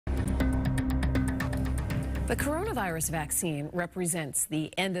The coronavirus vaccine represents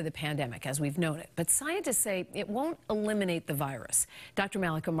the end of the pandemic as we've known it, but scientists say it won't eliminate the virus. Dr.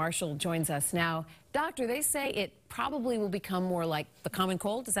 Mallika Marshall joins us now. Doctor, they say it probably will become more like the common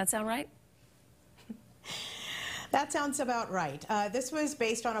cold. Does that sound right? That sounds about right. This was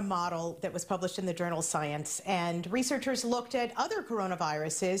based on a model that was published in the journal Science, and researchers looked at other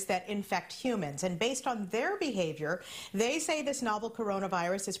coronaviruses that infect humans. And based on their behavior, they say this novel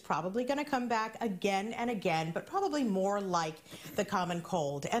coronavirus is probably going to come back again and again, but probably more like the common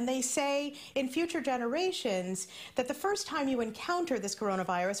cold. And they say in future generations that the first time you encounter this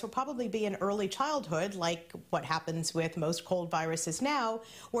coronavirus will probably be in early childhood, like what happens with most cold viruses now,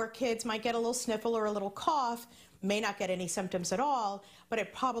 where kids might get a little sniffle or a little cough, may not get any symptoms at all, but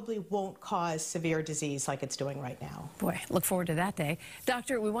it probably won't cause severe disease like it's doing right now. Boy, look forward to that day.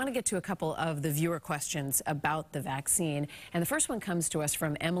 Doctor, we want to get to a couple of the viewer questions about the vaccine. And the first one comes to us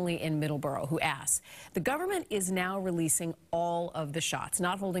from Emily in Middleborough, who asks, the government is now releasing all of the shots,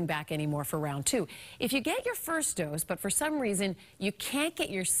 not holding back anymore for round 2. If you get your first dose, but for some reason you can't get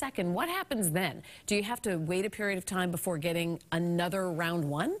your second, what happens then? Do you have to wait a period of time before getting another round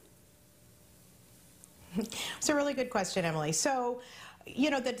 1? It's a really good question, Emily. So,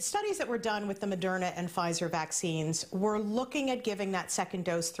 the studies that were done with the Moderna and Pfizer vaccines were looking at giving that second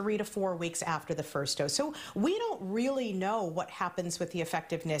dose 3 to 4 weeks after the first dose. So we don't really know what happens with the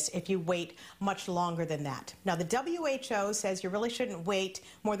effectiveness if you wait much longer than that. Now, the WHO says you really shouldn't wait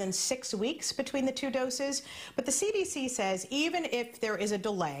more than 6 weeks between the 2 doses, but the CDC says even if there is a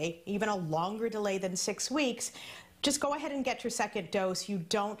delay, even a longer delay than 6 weeks, just go ahead and get your second dose. You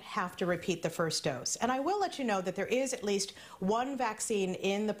don't have to repeat the first dose. And I will let you know that there is at least one vaccine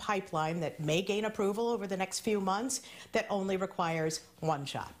in the pipeline that may gain approval over the next few months that only requires 1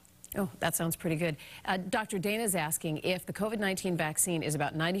 shot. Oh, that sounds pretty good. Dr. Dana's asking if the COVID-19 vaccine is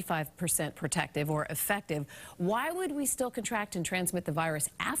about 95% protective or effective, why would we still contract and transmit the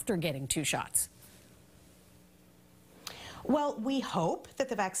virus after getting 2 shots? Well, we hope that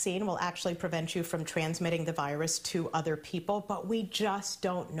the vaccine will actually prevent you from transmitting the virus to other people, but we just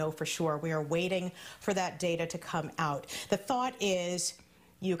don't know for sure. We are waiting for that data to come out. The thought is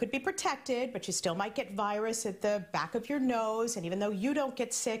you could be protected, but you still might get virus at the back of your nose, and even though you don't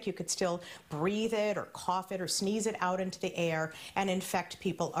get sick, you could still breathe it or cough it or sneeze it out into the air and infect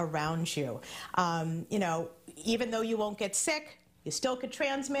people around you. Even though you won't get sick, you still could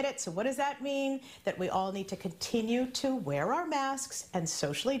transmit it. So what does that mean? That we all need to continue to wear our masks and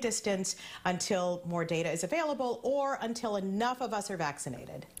socially distance until more data is available or until enough of us are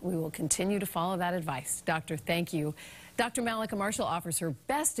vaccinated. We will continue to follow that advice. Doctor, thank you. Dr. Mallika Marshall offers her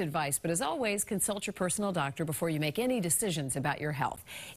best advice, but as always, consult your personal doctor before you make any decisions about your health.